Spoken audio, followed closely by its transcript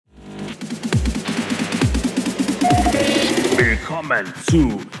willkommen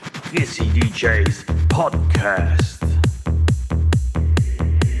zu Chrisi DJs Podcast.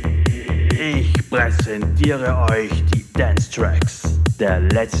 Ich präsentiere euch die Dance-Tracks der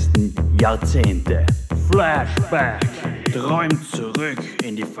letzten Jahrzehnte. Flashback, träumt zurück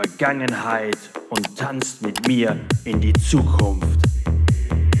in die Vergangenheit und tanzt mit mir in die Zukunft.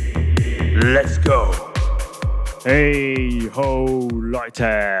 Let's go! Heyho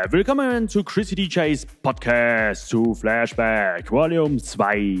Leute, willkommen zu Chrisi DJs Podcast zu Flashback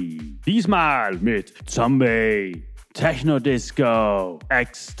Vol.2. Diesmal mit Zombie, Techno Disco,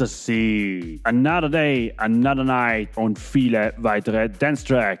 Ecstasy, Another Day, Another Night und viele weitere Dance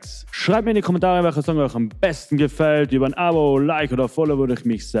Tracks. Schreibt mir in die Kommentare, welcher Song euch am besten gefällt. Über ein Abo, Like oder Follow würde ich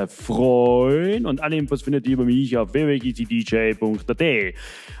mich sehr freuen. Und alle Infos findet ihr über mich auf www.gtdj.at.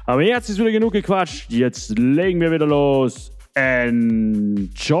 Aber jetzt ist wieder genug gequatscht. Jetzt legen wir wieder los.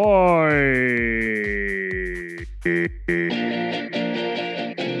 Enjoy!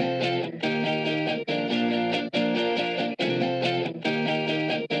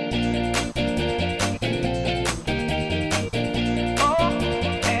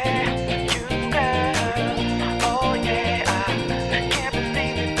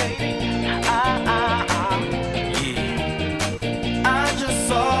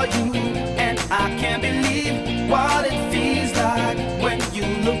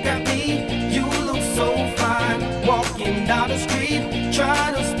 Down the street,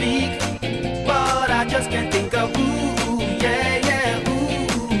 trying to speak, but I just can't think of ooh, yeah, yeah, ooh,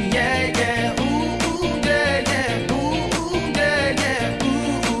 yeah, yeah, ooh, yeah, yeah, ooh, yeah, yeah,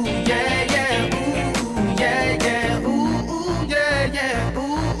 ooh, yeah, yeah, ooh, yeah, yeah, ooh, yeah, yeah,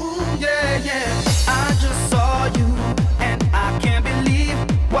 ooh, yeah, yeah. I just saw you, and I can't believe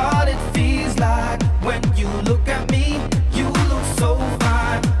what it feels like when you look at me. You look so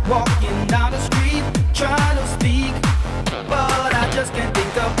fine, walking down the street, trying to speak, but I just can't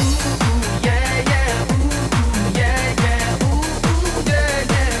think of ooh, yeah, yeah, ooh, yeah, yeah, ooh, yeah,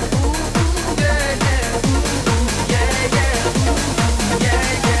 yeah, ooh, yeah, yeah,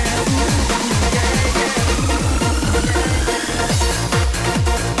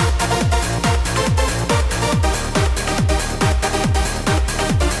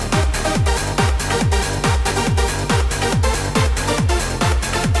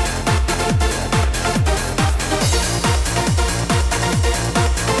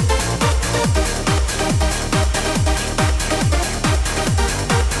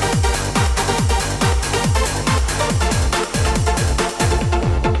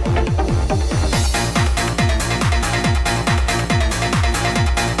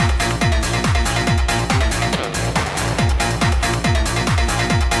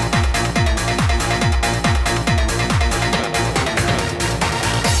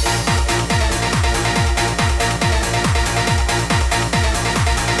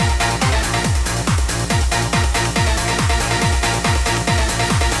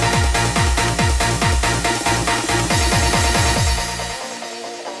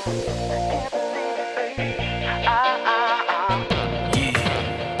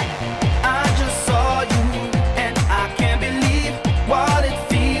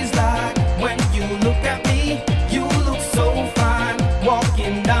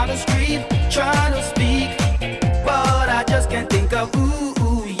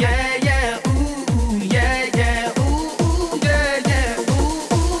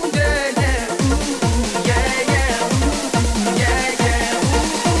 ooh, yeah, yeah, ooh, yeah, yeah, ooh, yeah,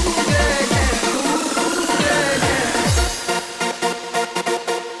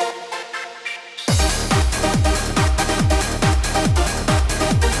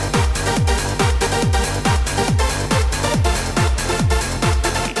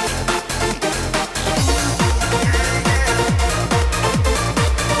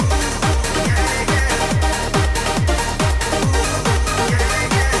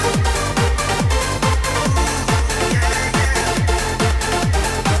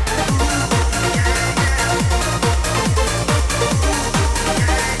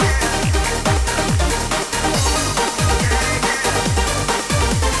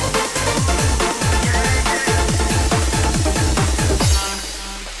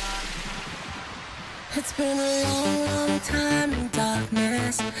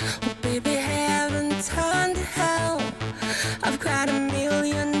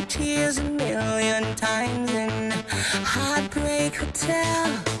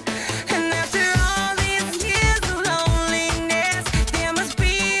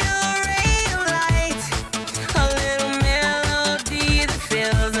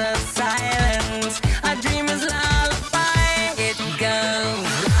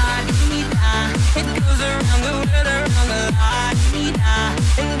 It goes around the world, around the light.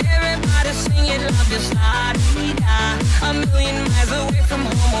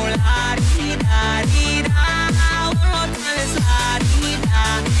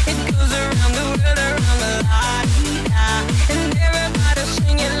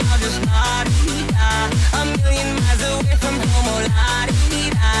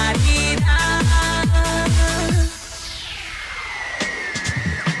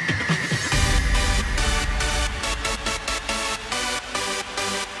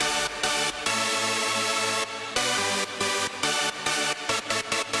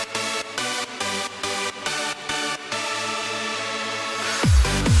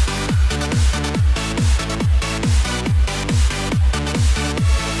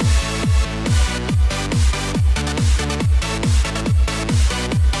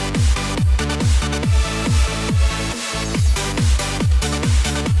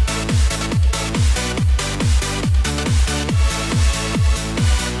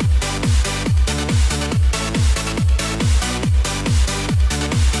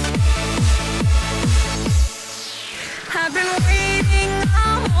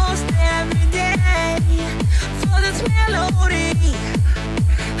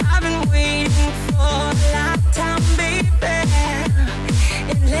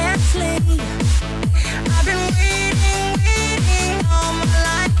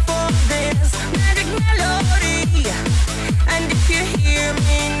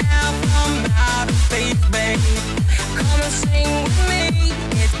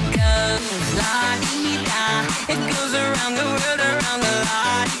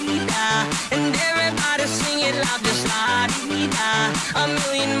 la-dee-da. And everybody sing it loud, just la-dee-da. A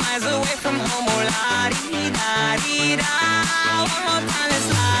million miles away from home, oh la-dee-da-dee-da. One more time, it's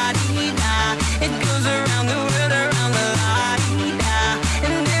la-dee-da. It goes around the world, around the la-dee-da.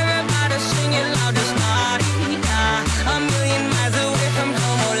 And everybody sing it loud, just la-dee-da. A million miles away from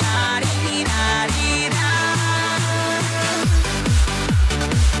home, oh la-dee-da-dee-da.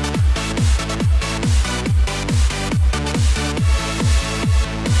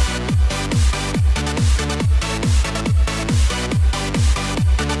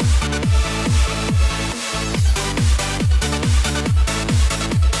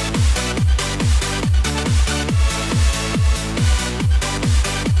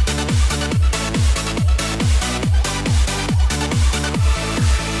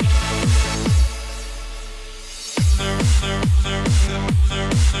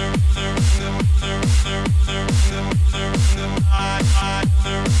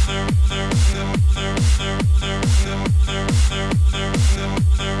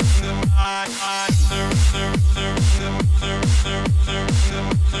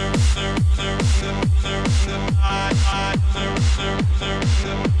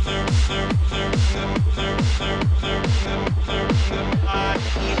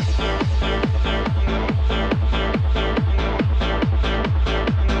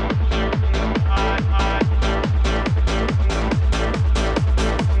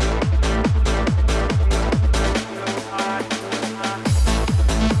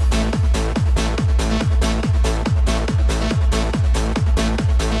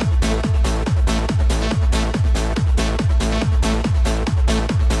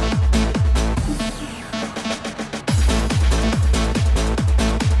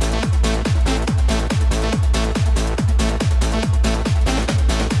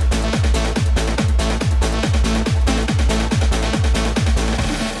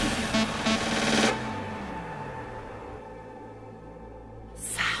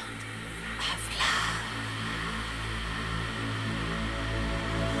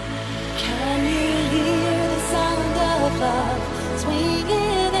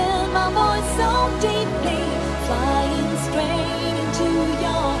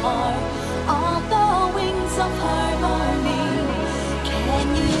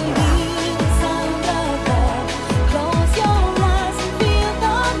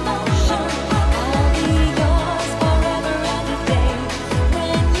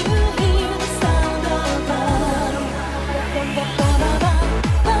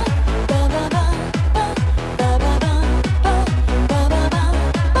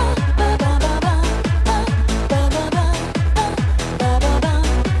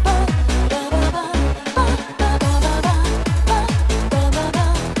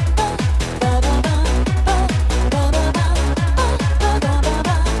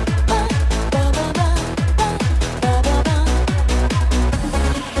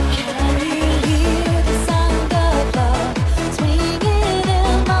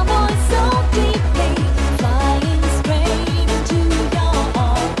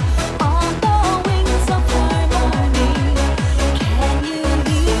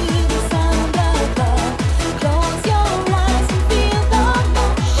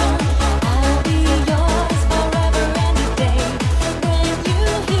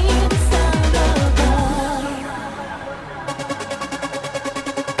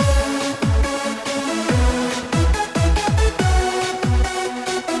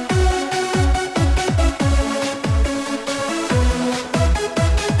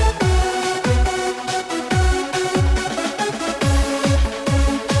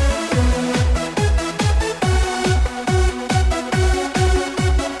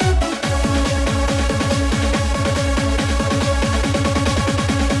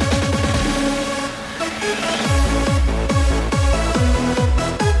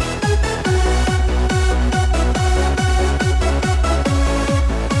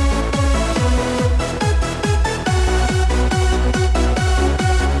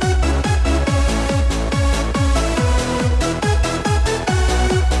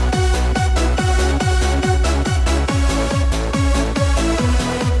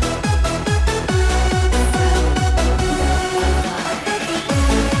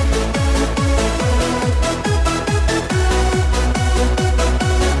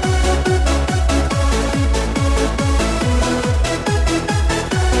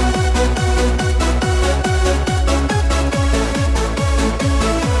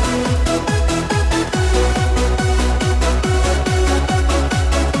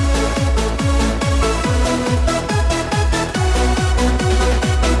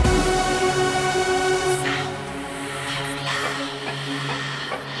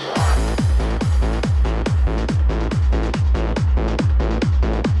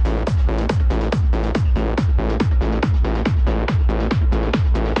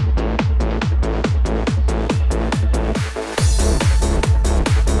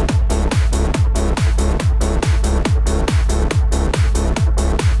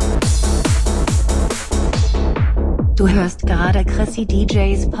 Du hörst gerade Chrisi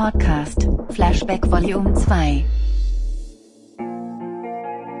DJs Podcast, Flashback Volume 2.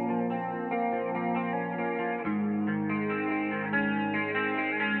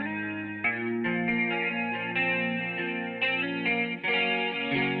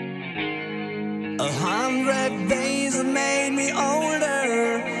 Days have made me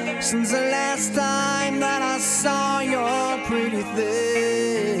older since the last time that I saw your pretty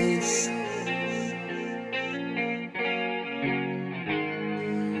face.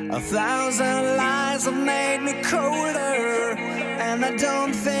 1,000 lies have made me colder, and I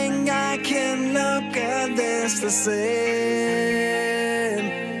don't think I can look at this the same.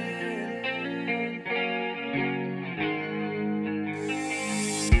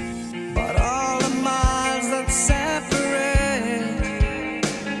 But all the miles that separate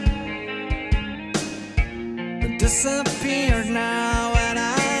disappeared now, and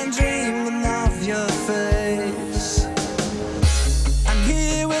I'm dreaming of your face. I'm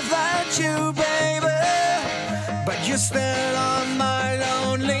here without you, baby, but you're still on my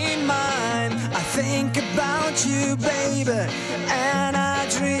lonely mind. I think about you, baby, and I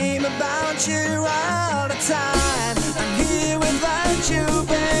dream about you all the time. I'm here without you,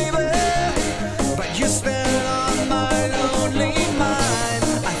 baby, but you're still on my lonely mind.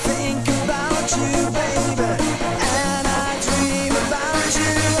 I think about you, baby, and I dream about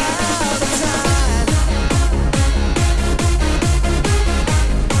you all the time.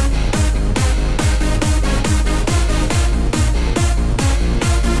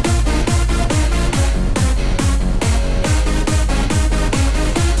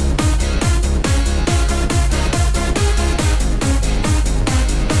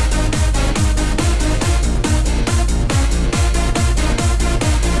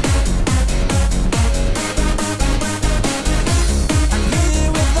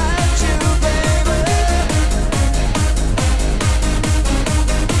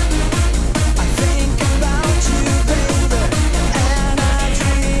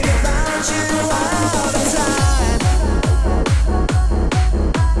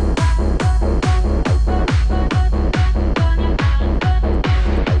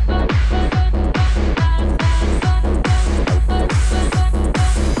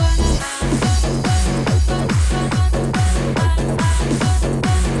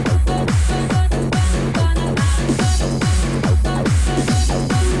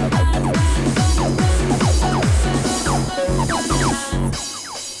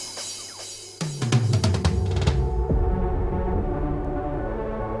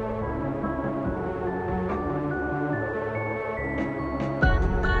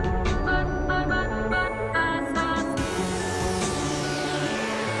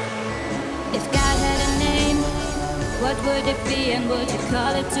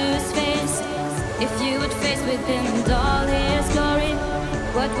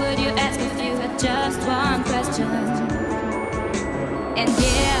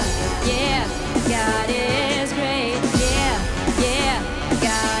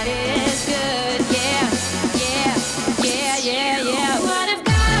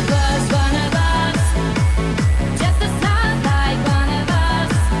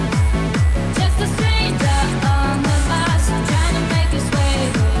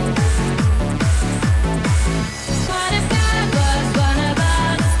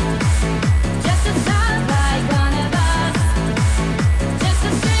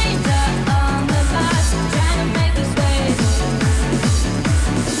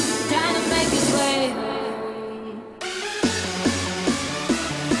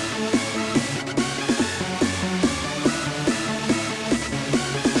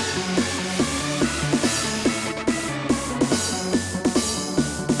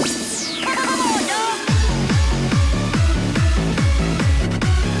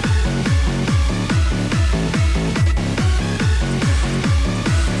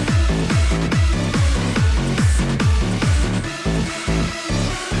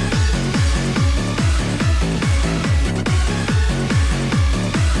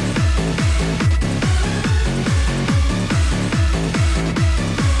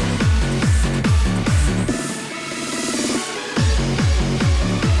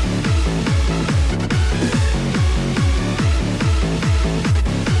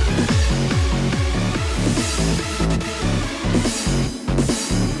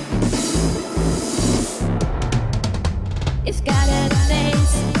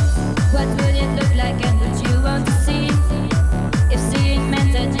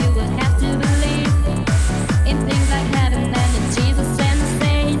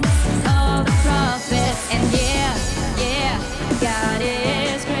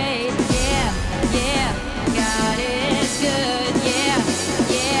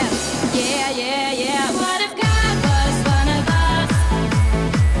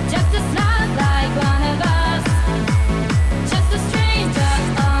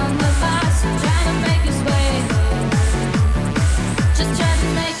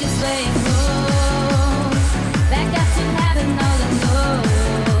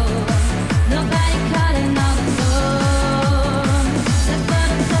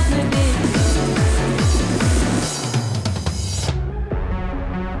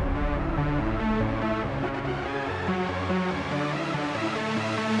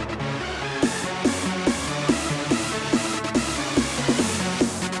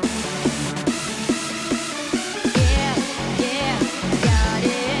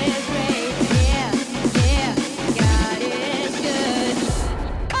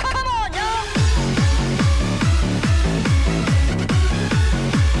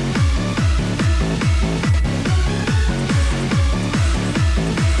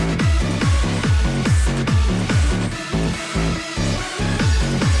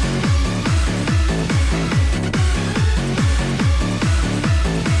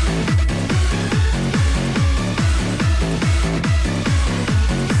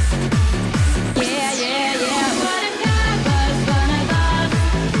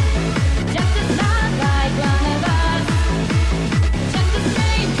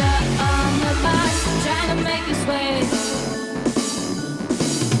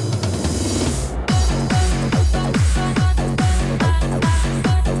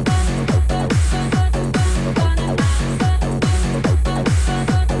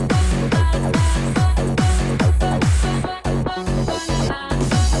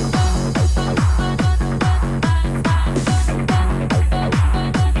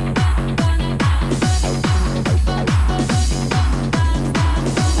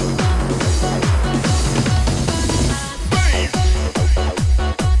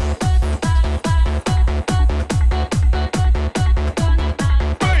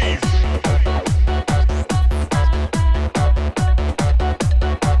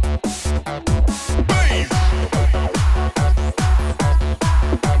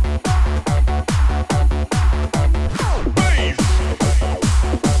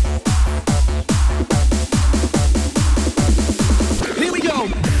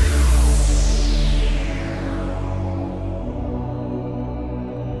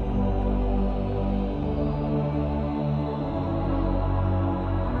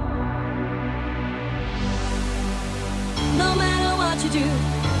 what you do.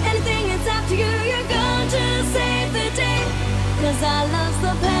 Anything, it's up to you. You're going to save the day. 'Cause I love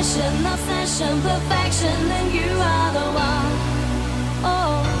the passion, obsession, perfection, and you are the one.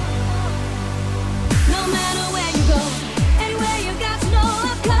 Oh, no matter where you go, anywhere you got to know,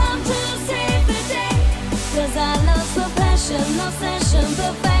 I've come to save the day. 'Cause I love the passion, obsession,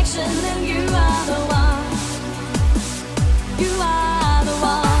 perfection, and you are the one. You are the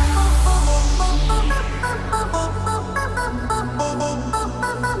one.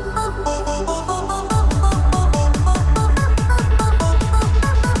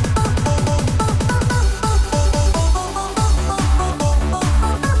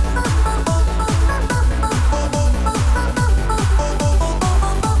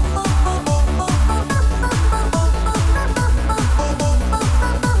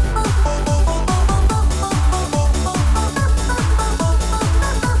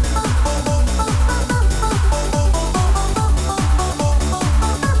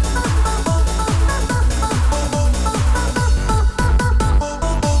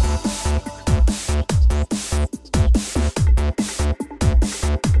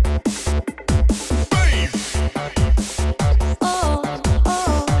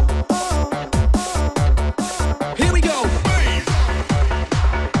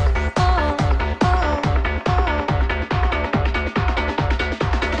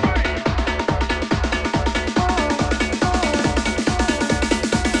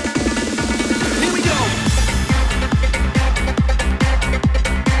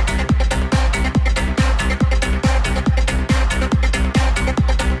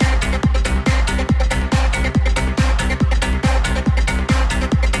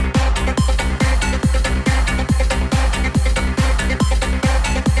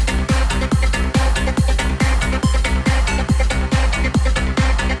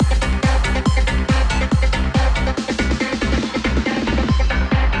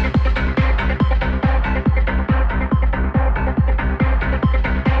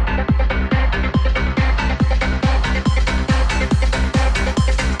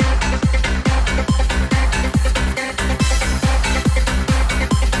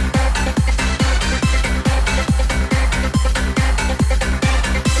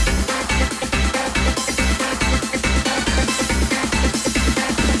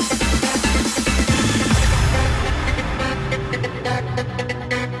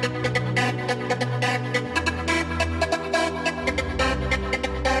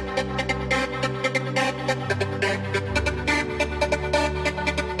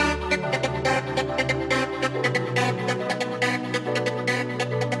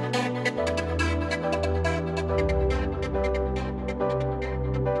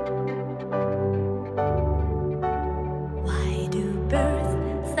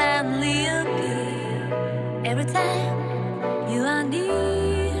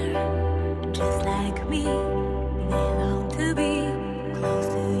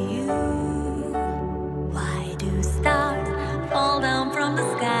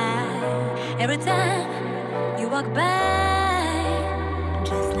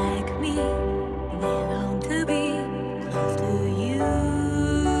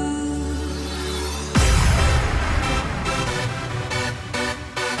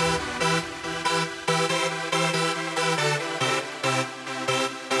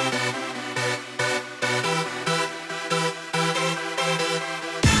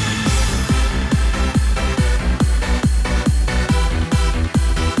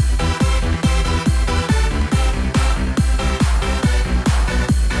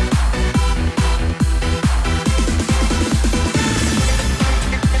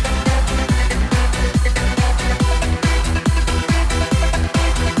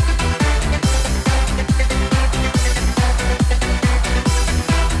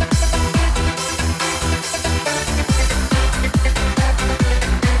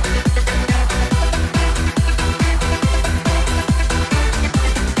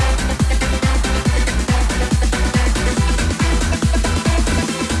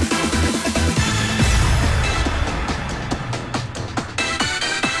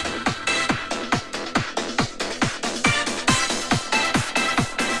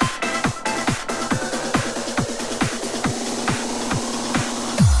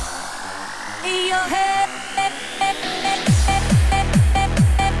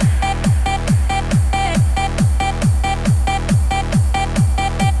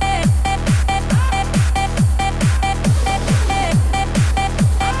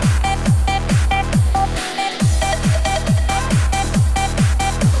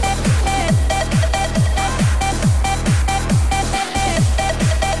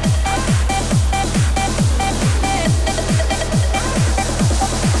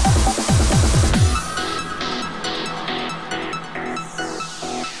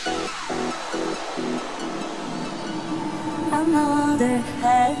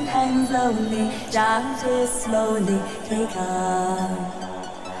 and slowly, charges slowly take up.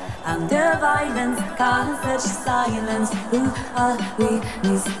 Under violence, cause such silence. Who are we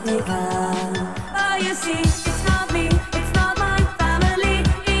mistaken? Oh, you see, it's not me, it's not my family.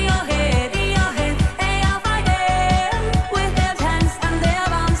 In your head, they are fighting with their tanks and their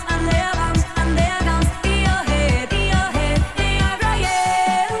bombs and their bombs and their guns. In your head, they are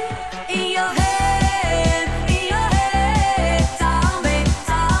crying. In your head, zombie,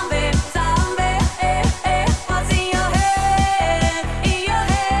 zombie, zombie. What's in your head? In your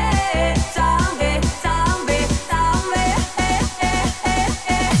head, zombie, zombie, zombie.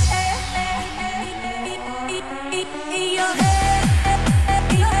 In your head.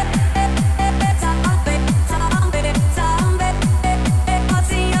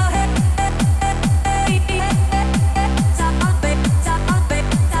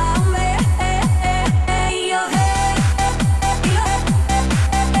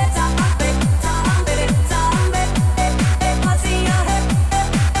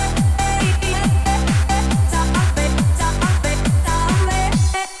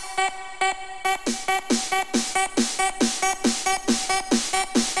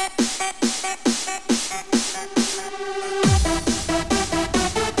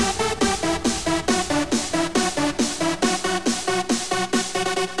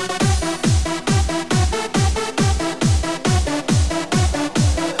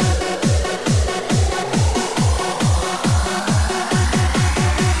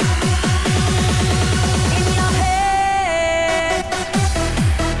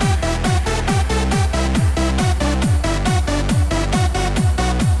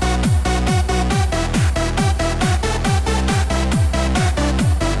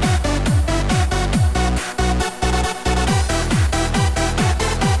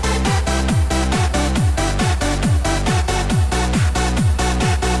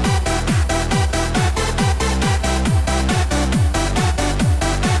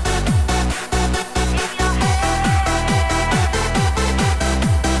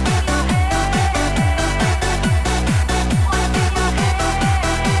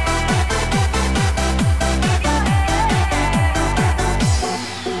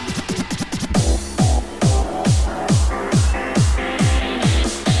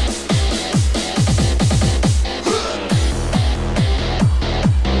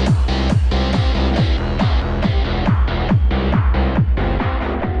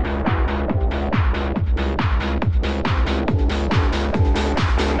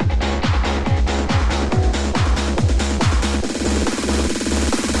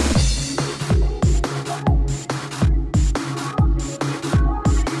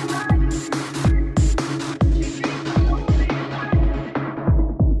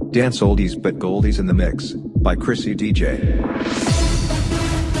 Dance oldies but goldies in the mix, by Chrisi DJ.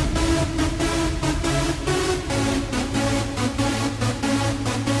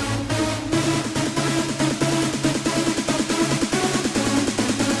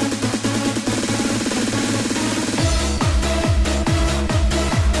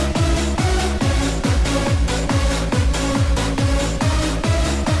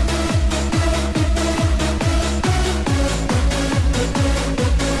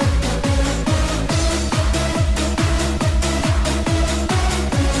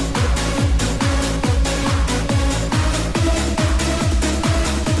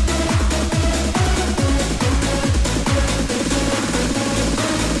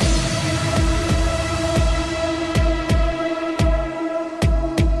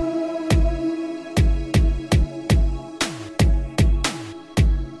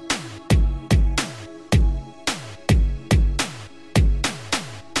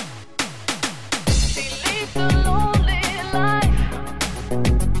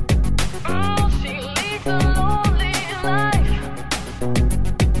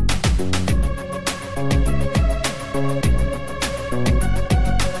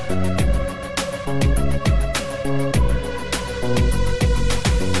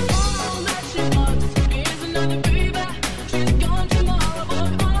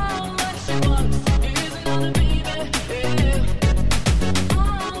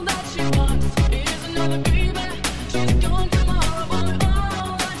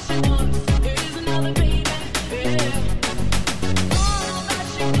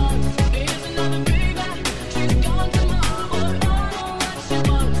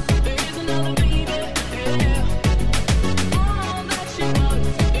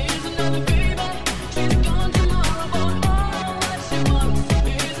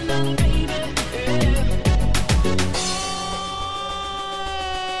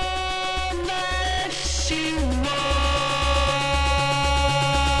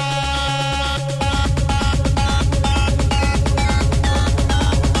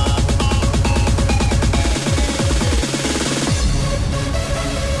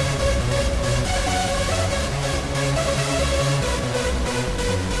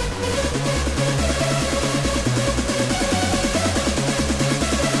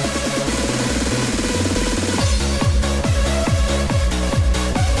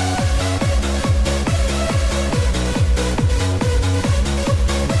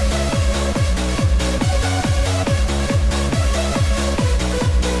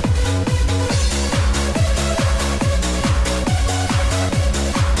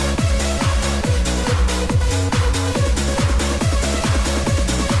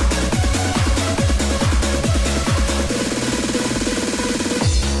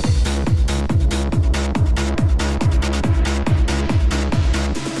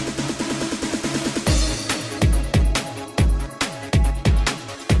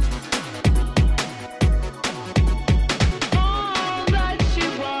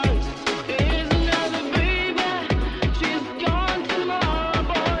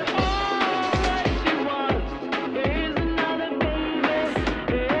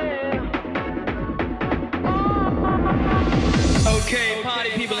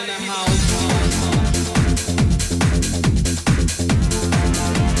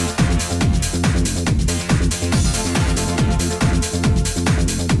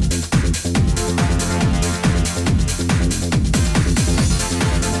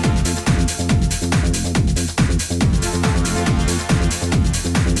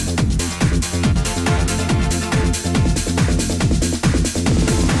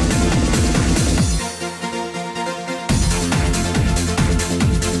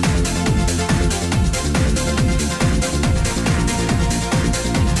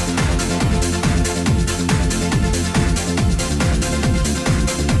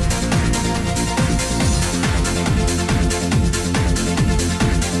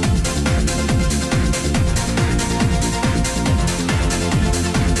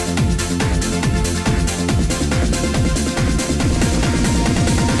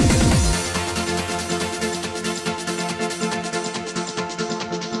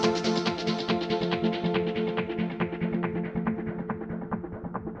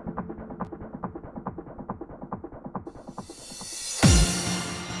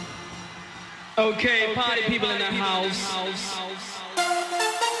 Okay, party people in the house.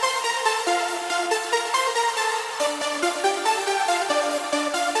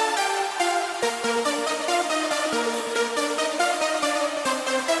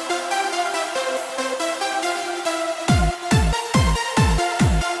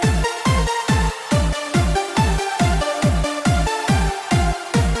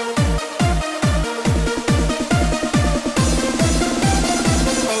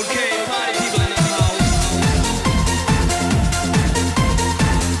 Okay, party people in the house.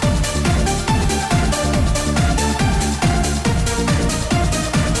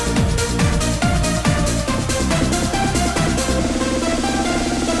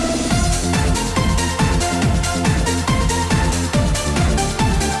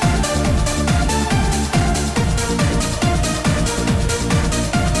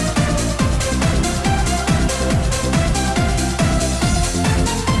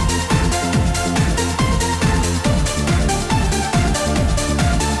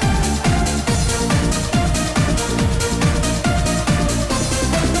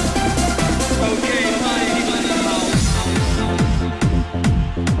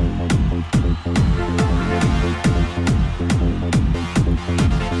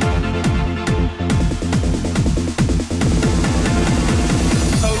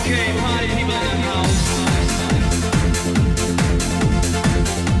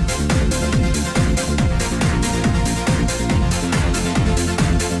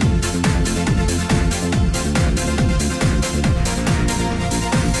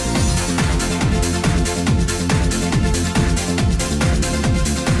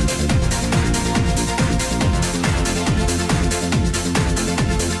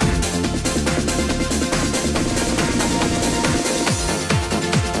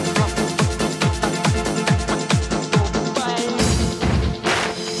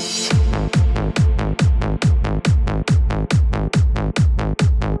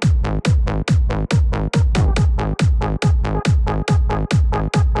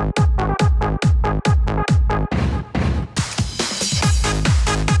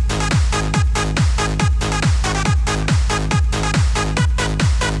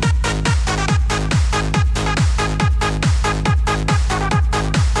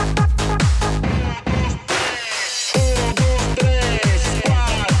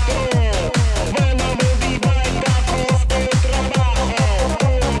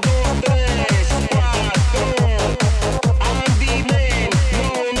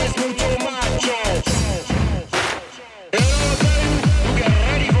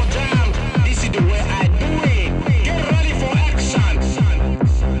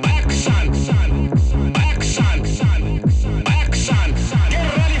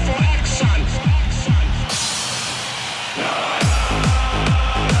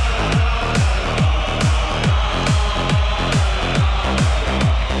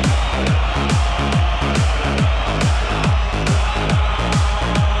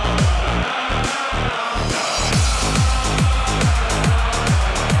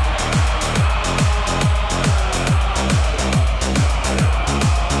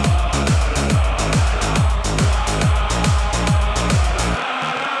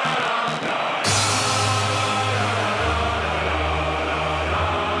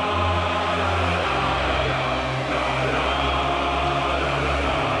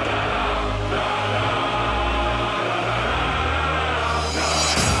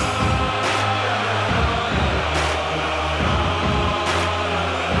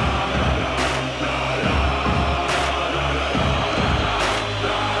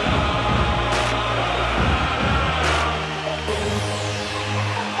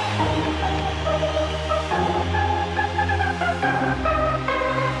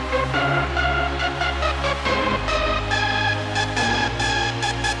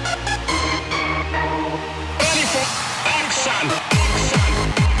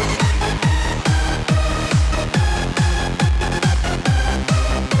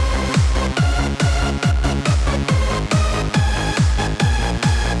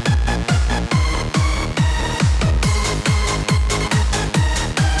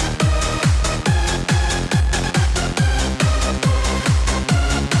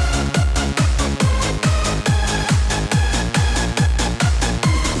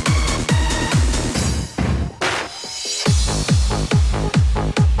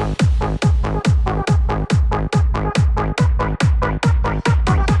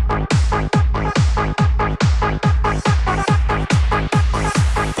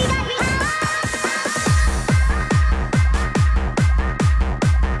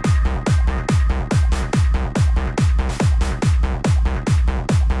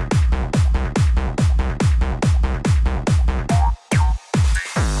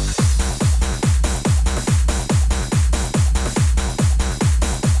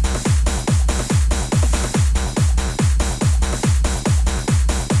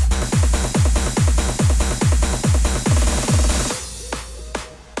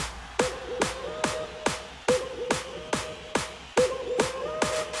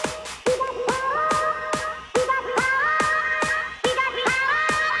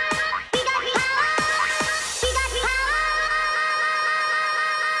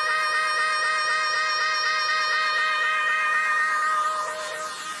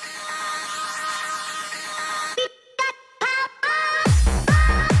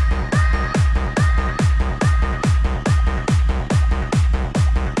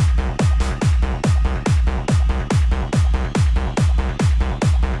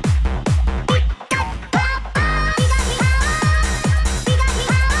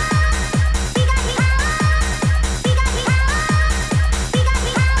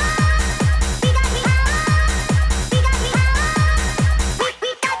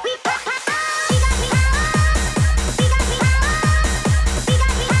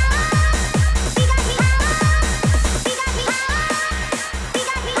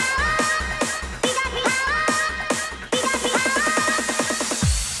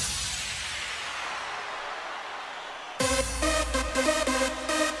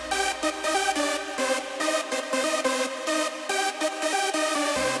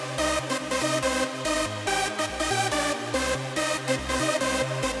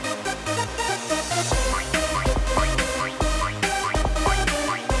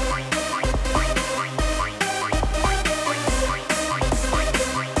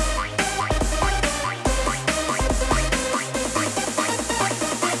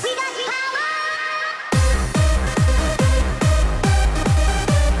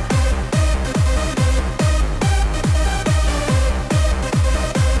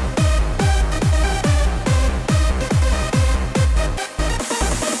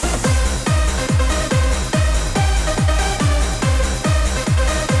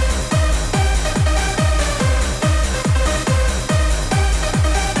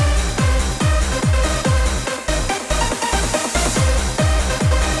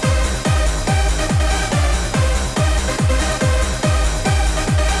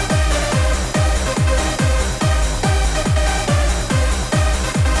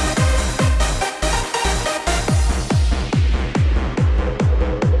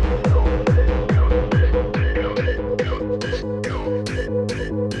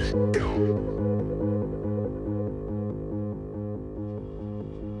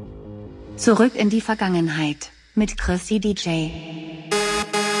 Zurück in die Vergangenheit mit Chrisi DJ.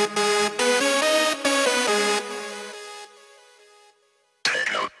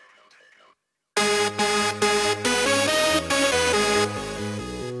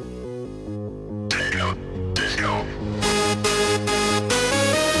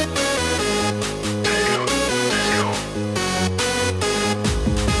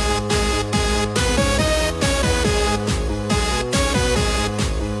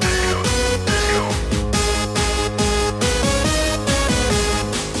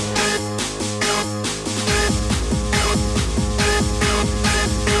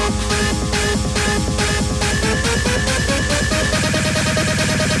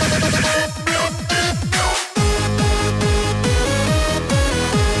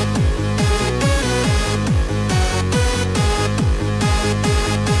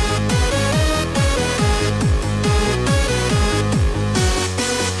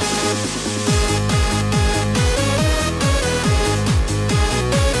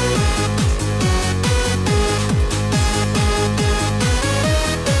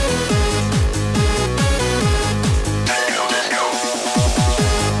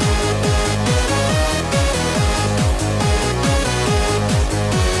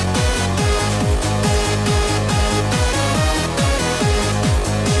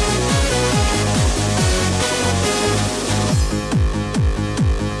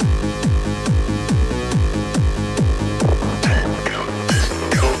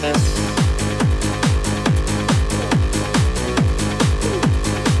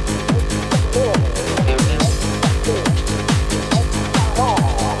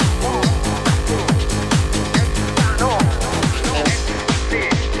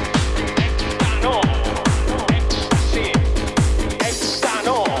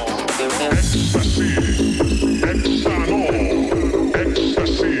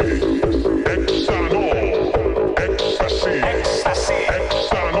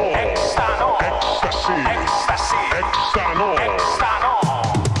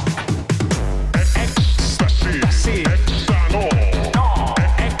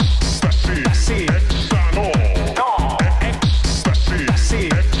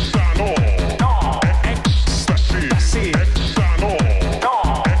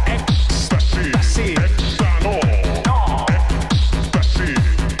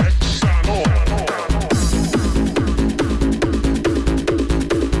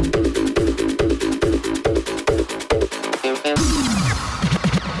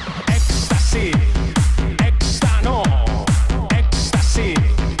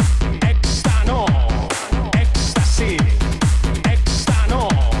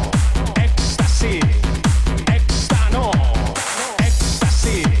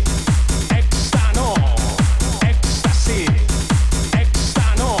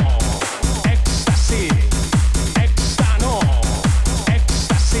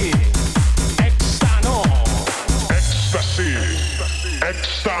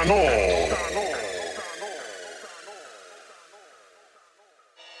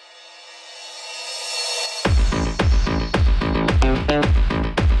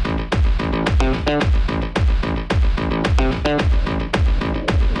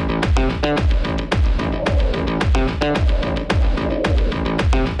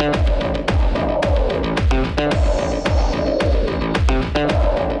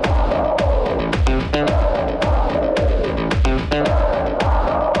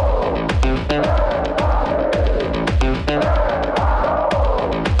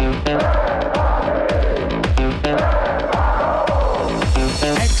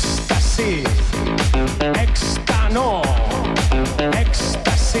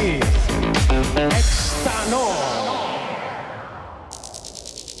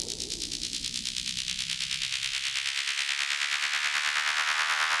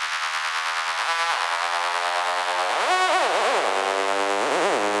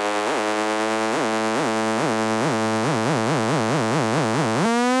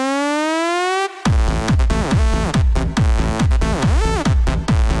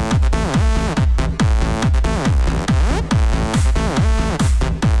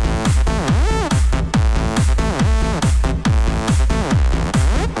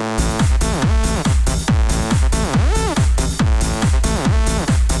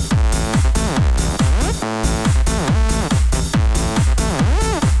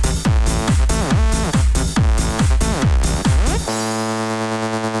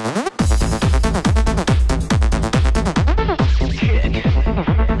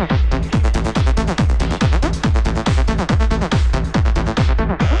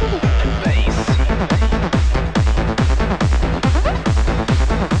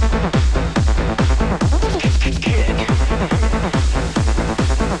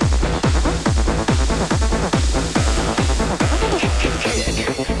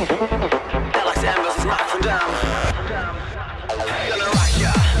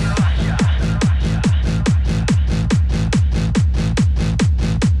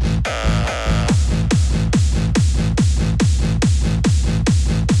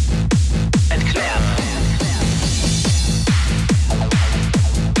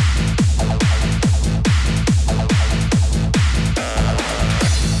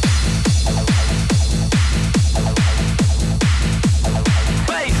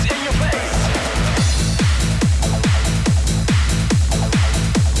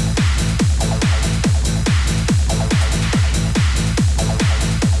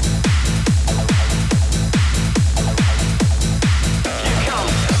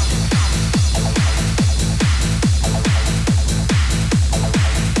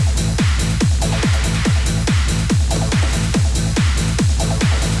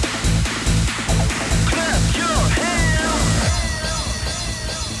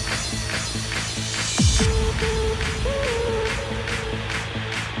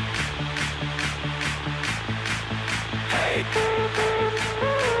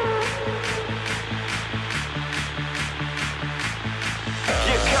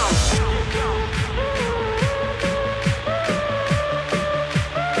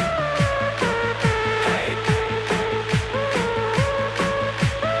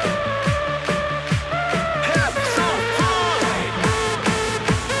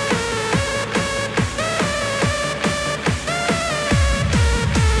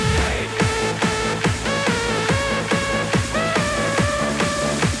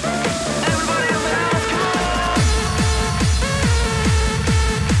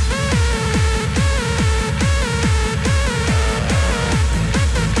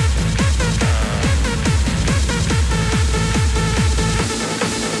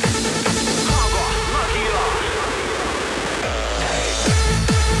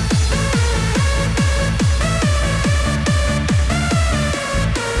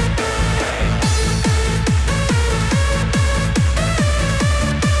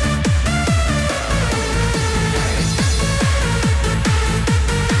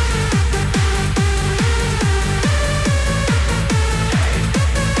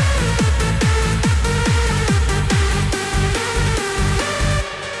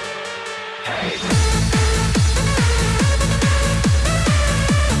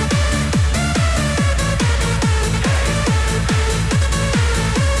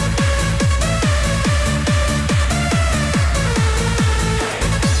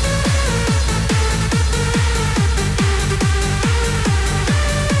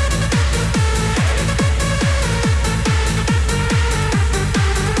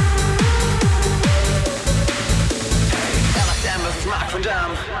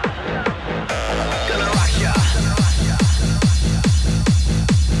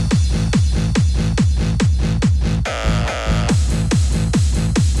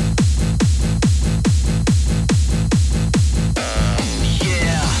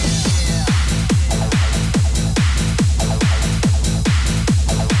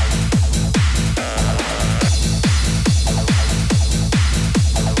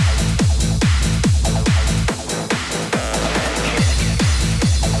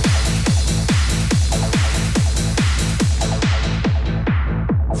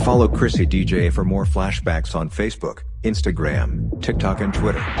 Follow Chrisi DJ for more flashbacks on Facebook, Instagram, TikTok and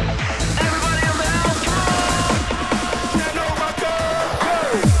Twitter.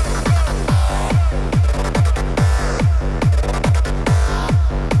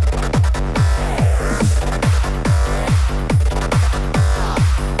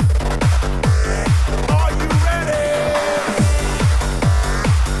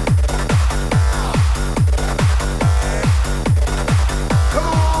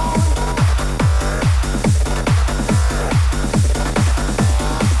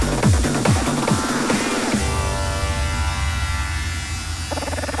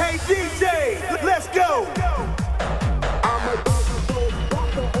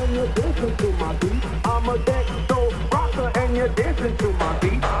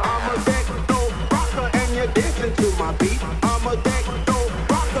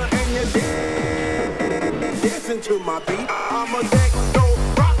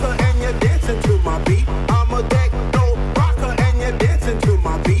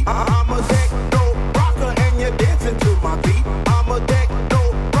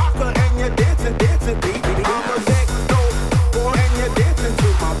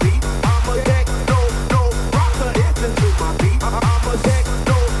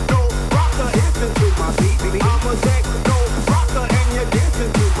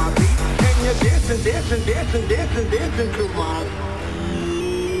 Dancing to my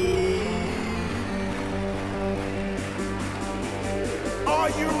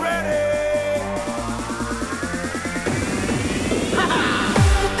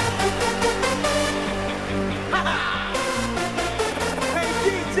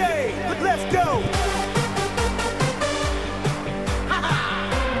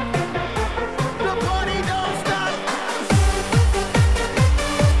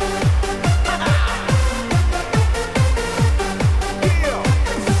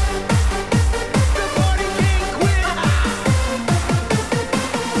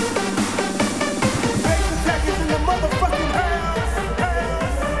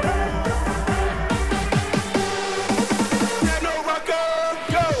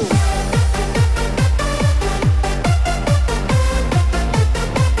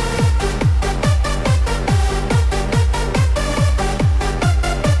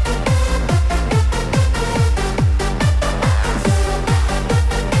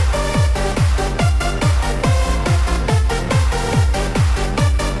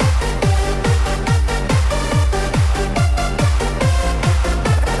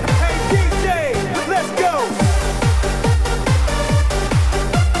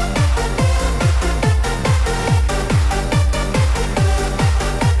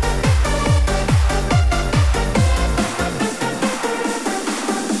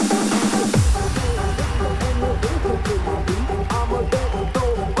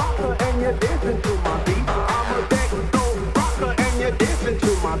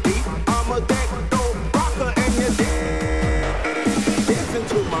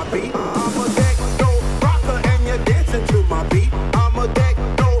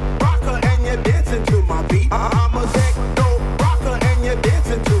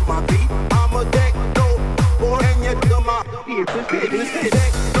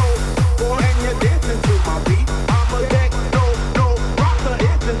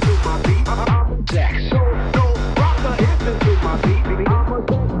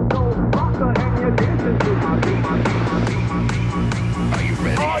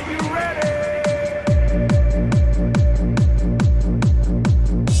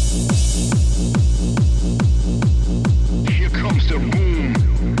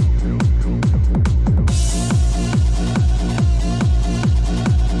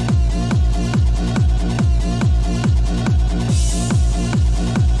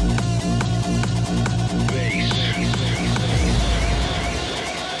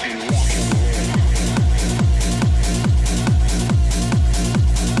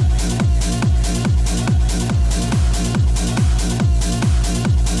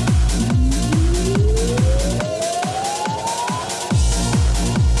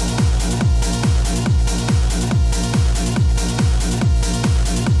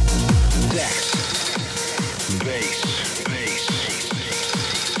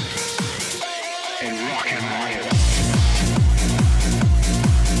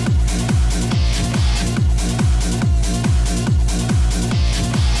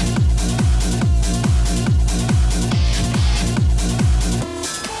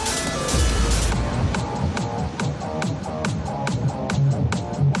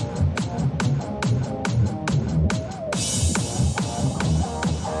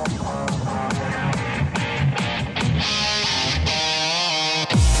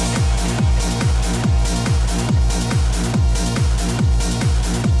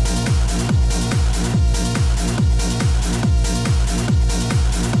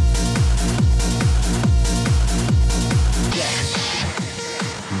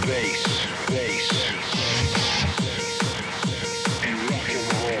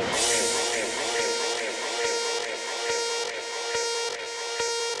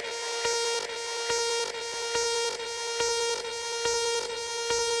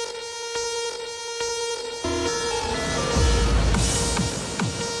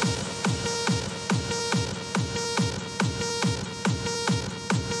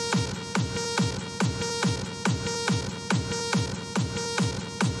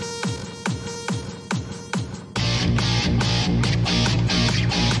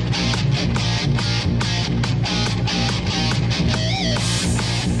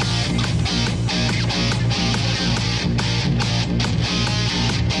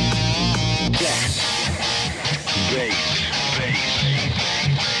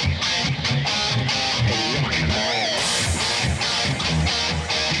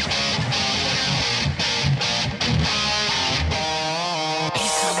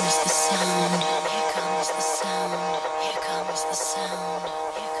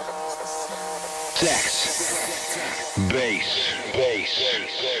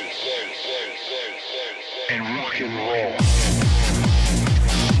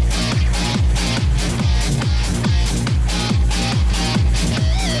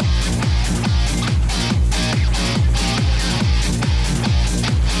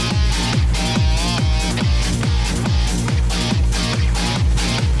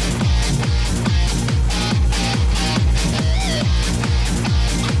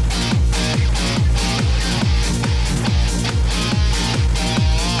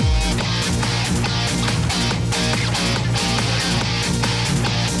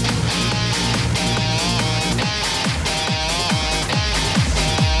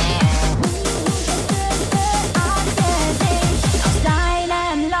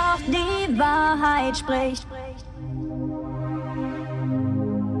Spricht.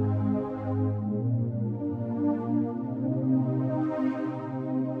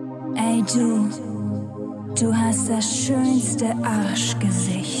 Ey du hast das schönste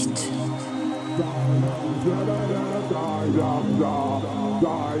Arschgesicht.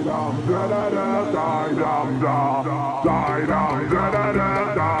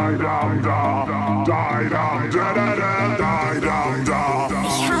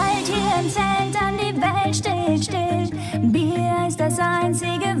 Ich halt hier im Zelt an die Welt still. Bier ist das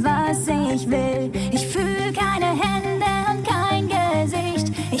Einzige, was ich will. Ich fühl keine Hände und kein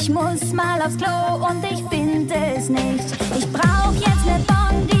Gesicht. Ich muss mal aufs Klo und ich find es nicht. Ich brauch jetzt ne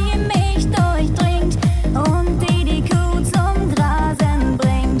Bon, die mich durchdringt und die Kuh zum Grasen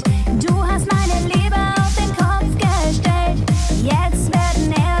bringt. Du hast meine Leber auf den Kopf gestellt. Jetzt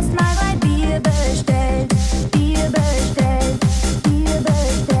werden erstmal 3 Bier bestellt. Bier bestellt, Bier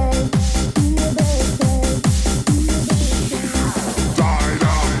bestellt, Bier bestellt.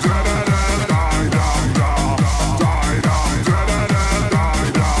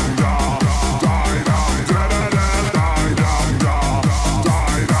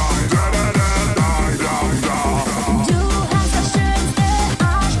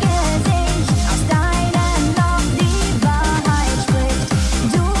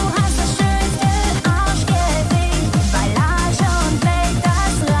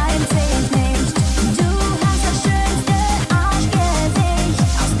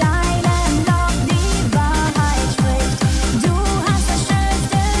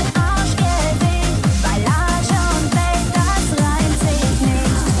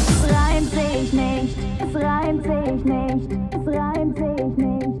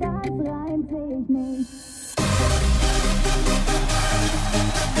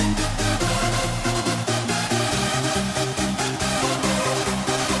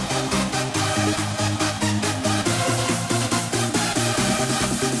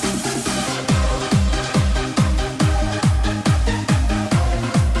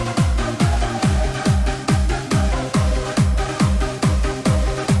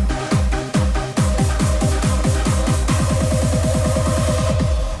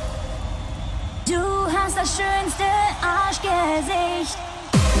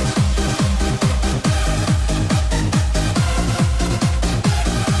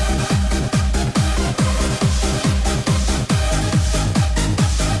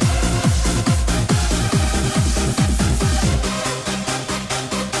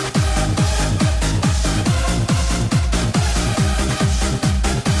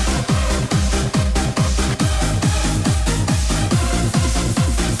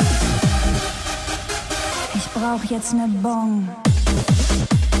 Brauch jetzt ne Bon.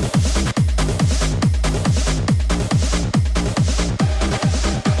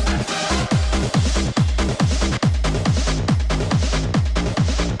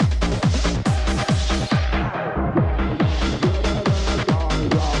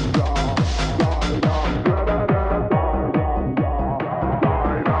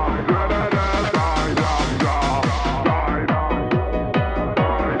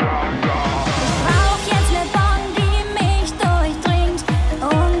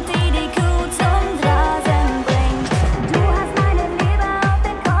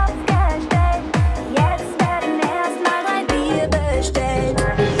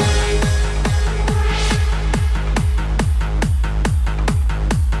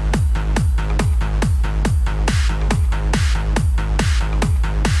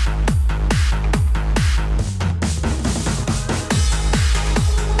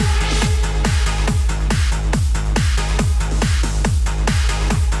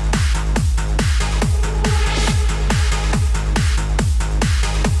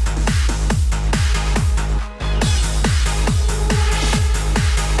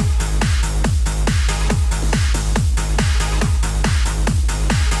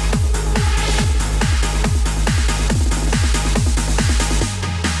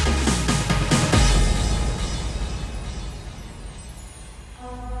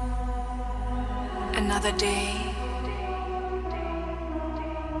 Another day,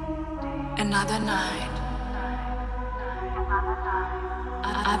 another night.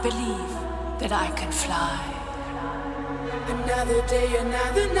 I believe that I can fly. Another day,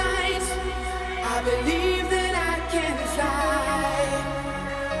 another night. I believe that I can fly.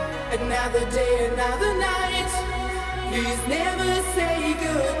 Another day, another night. Please never say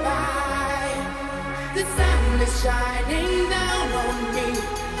goodbye. The sun is shining down on me.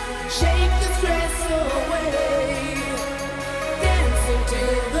 Shake the stress away. Dancing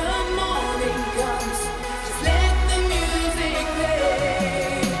till the morning comes. Just let the music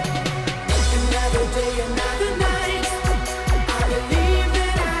play. Another day, another night. I believe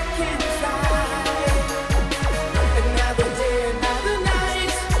that I can fly. Another day, another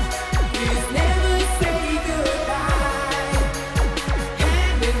night. Please never say goodbye.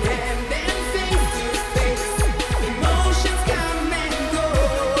 Hand in hand and face to face. Emotions come and go.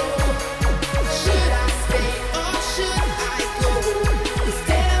 Should I stay or should I go? Just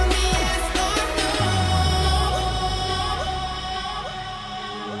tell me yes or no.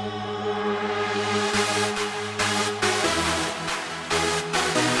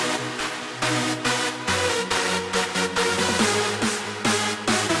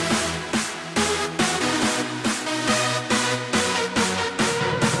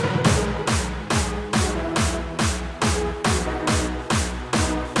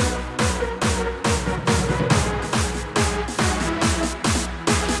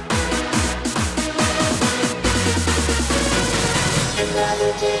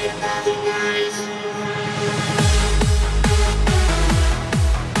 Another day, another night.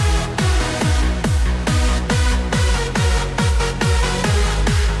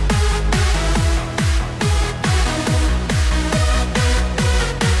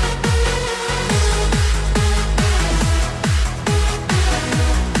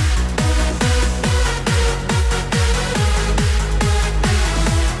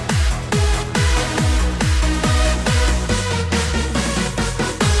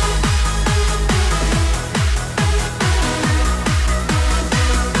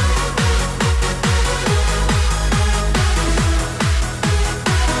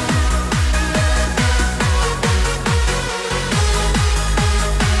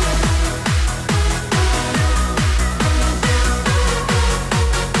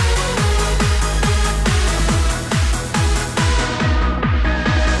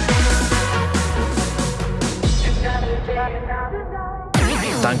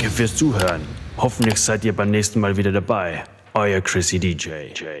 Danke fürs Zuhören. Hoffentlich seid ihr beim nächsten Mal wieder dabei. Euer Chrisi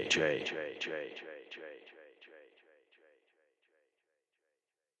DJ.